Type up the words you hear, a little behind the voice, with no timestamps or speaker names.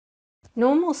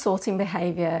Normal sorting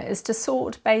behaviour is to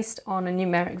sort based on a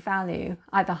numeric value,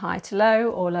 either high to low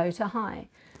or low to high.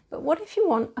 But what if you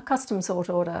want a custom sort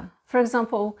order? For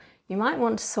example, you might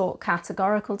want to sort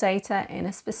categorical data in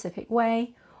a specific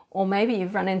way, or maybe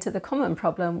you've run into the common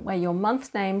problem where your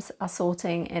month names are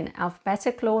sorting in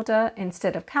alphabetical order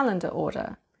instead of calendar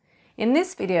order. In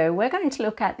this video, we're going to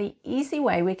look at the easy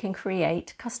way we can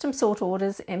create custom sort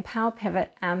orders in Power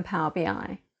Pivot and Power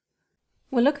BI.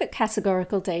 We'll look at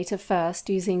categorical data first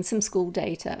using some school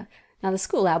data. Now, the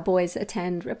school our boys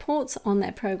attend reports on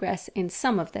their progress in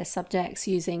some of their subjects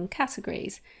using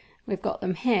categories. We've got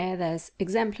them here. There's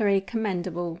exemplary,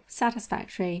 commendable,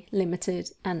 satisfactory,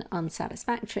 limited, and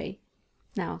unsatisfactory.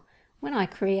 Now, when I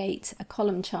create a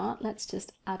column chart, let's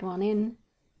just add one in,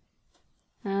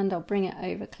 and I'll bring it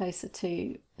over closer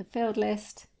to the field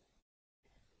list.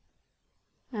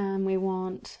 And we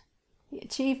want the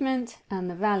achievement and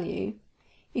the value.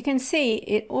 You can see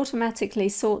it automatically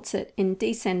sorts it in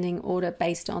descending order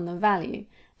based on the value.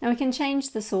 Now we can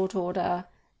change the sort order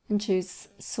and choose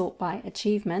sort by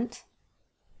achievement.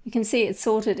 You can see it's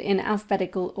sorted in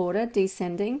alphabetical order,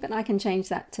 descending, but I can change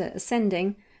that to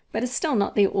ascending, but it's still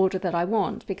not the order that I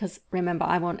want because remember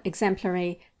I want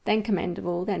exemplary, then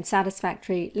commendable, then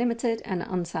satisfactory, limited, and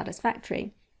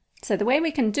unsatisfactory. So the way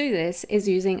we can do this is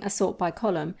using a sort by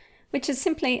column, which is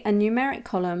simply a numeric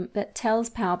column that tells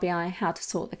Power BI how to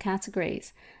sort the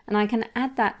categories. And I can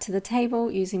add that to the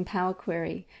table using Power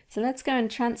Query. So let's go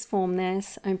and transform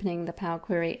this, opening the Power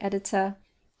Query editor.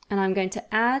 And I'm going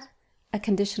to add a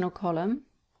conditional column.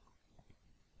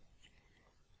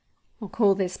 I'll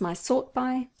call this my sort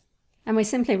by. And we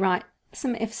simply write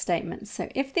some if statements. So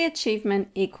if the achievement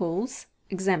equals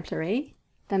exemplary,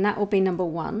 then that will be number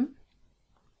 1.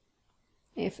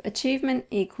 If achievement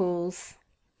equals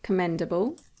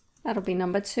commendable, that'll be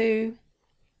number 2,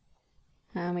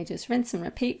 and we just rinse and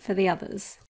repeat for the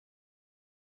others.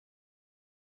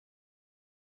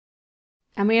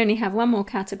 And we only have one more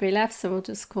category left, so we'll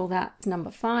just call that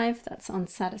number 5. That's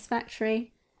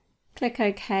unsatisfactory. Click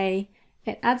OK.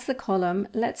 It adds the column.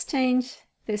 Let's change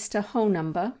this to whole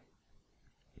number,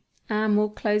 and we'll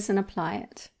close and apply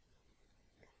it.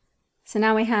 So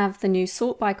now we have the new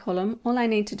sort by column. All I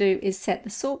need to do is set the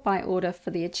sort by order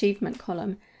for the achievement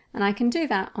column. And I can do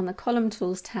that on the Column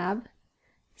Tools tab,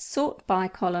 Sort By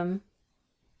Column,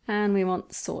 and we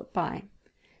want Sort By.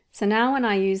 So now when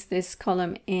I use this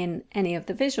column in any of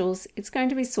the visuals, it's going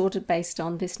to be sorted based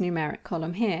on this numeric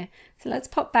column here. So let's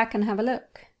pop back and have a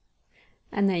look.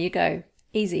 And there you go.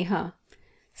 Easy, huh?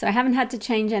 So I haven't had to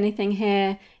change anything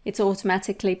here. It's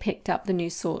automatically picked up the new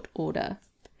sort order.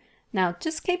 Now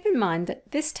just keep in mind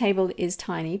that this table is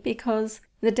tiny because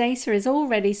the data is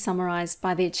already summarized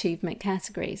by the achievement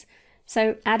categories.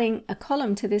 So adding a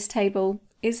column to this table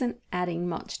isn't adding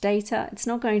much data. It's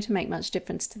not going to make much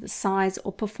difference to the size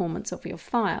or performance of your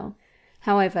file.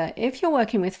 However, if you're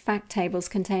working with fact tables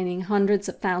containing hundreds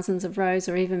of thousands of rows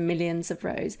or even millions of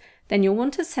rows, then you'll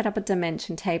want to set up a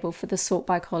dimension table for the sort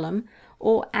by column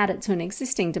or add it to an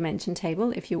existing dimension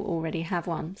table if you already have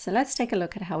one. So let's take a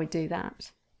look at how we do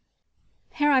that.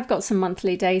 Here I've got some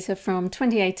monthly data from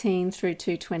 2018 through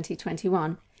to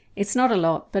 2021. It's not a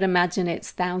lot, but imagine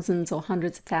it's thousands or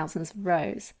hundreds of thousands of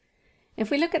rows. If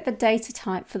we look at the data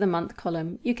type for the month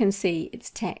column, you can see it's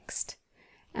text.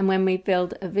 And when we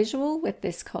build a visual with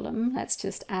this column, let's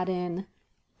just add in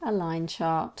a line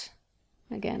chart.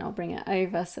 Again, I'll bring it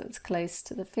over so it's close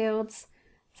to the fields.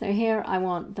 So here I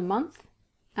want the month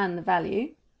and the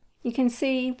value. You can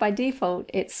see by default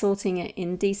it's sorting it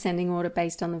in descending order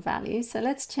based on the value. So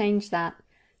let's change that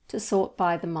to sort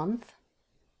by the month.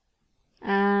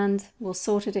 And we'll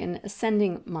sort it in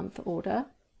ascending month order.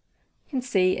 You can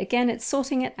see again it's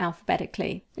sorting it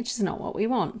alphabetically, which is not what we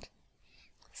want.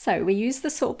 So we use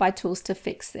the sort by tools to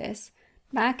fix this.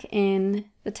 Back in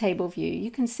the table view,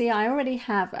 you can see I already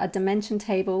have a dimension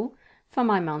table for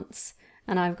my months,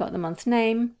 and I've got the month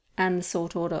name and the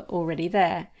sort order already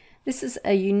there. This is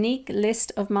a unique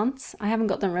list of months. I haven't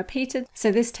got them repeated,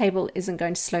 so this table isn't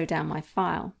going to slow down my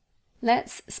file.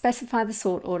 Let's specify the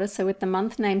sort order. So with the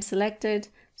month name selected,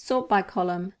 sort by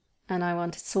column, and I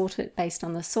want to sort it based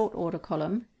on the sort order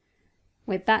column.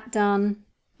 With that done,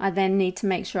 I then need to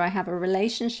make sure I have a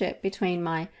relationship between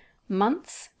my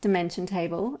months dimension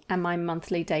table and my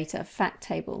monthly data fact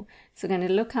table. So I'm going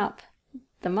to look up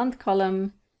the month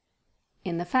column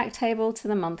in the fact table to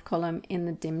the month column in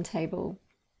the dim table.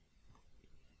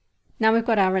 Now we've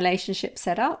got our relationship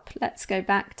set up. Let's go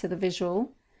back to the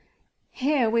visual.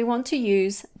 Here we want to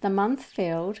use the month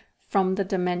field from the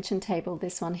dimension table,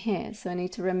 this one here. So I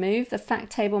need to remove the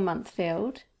fact table month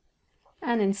field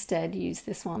and instead use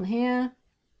this one here.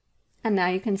 and now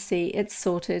you can see it's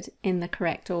sorted in the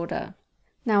correct order.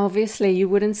 Now obviously you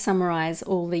wouldn't summarize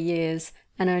all the years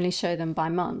and only show them by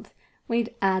month.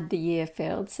 We'd add the year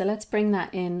field, so let's bring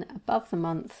that in above the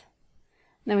month.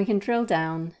 Then we can drill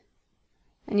down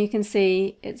and you can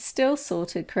see it's still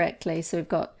sorted correctly. So we've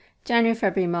got January,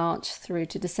 February, March through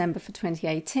to December for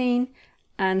 2018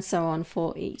 and so on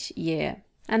for each year.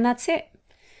 And that's it.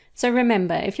 So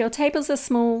remember, if your tables are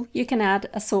small, you can add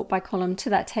a sort by column to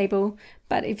that table.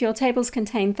 But if your tables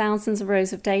contain thousands of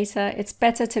rows of data, it's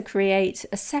better to create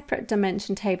a separate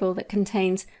dimension table that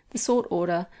contains the sort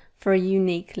order for a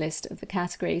unique list of the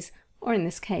categories, or in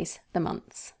this case, the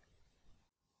months.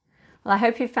 Well, I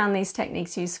hope you found these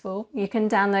techniques useful. You can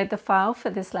download the file for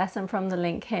this lesson from the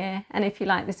link here. And if you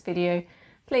like this video,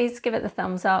 please give it the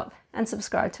thumbs up and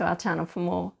subscribe to our channel for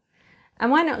more.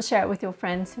 And why not share it with your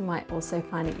friends who might also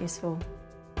find it useful?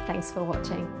 Thanks for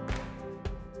watching.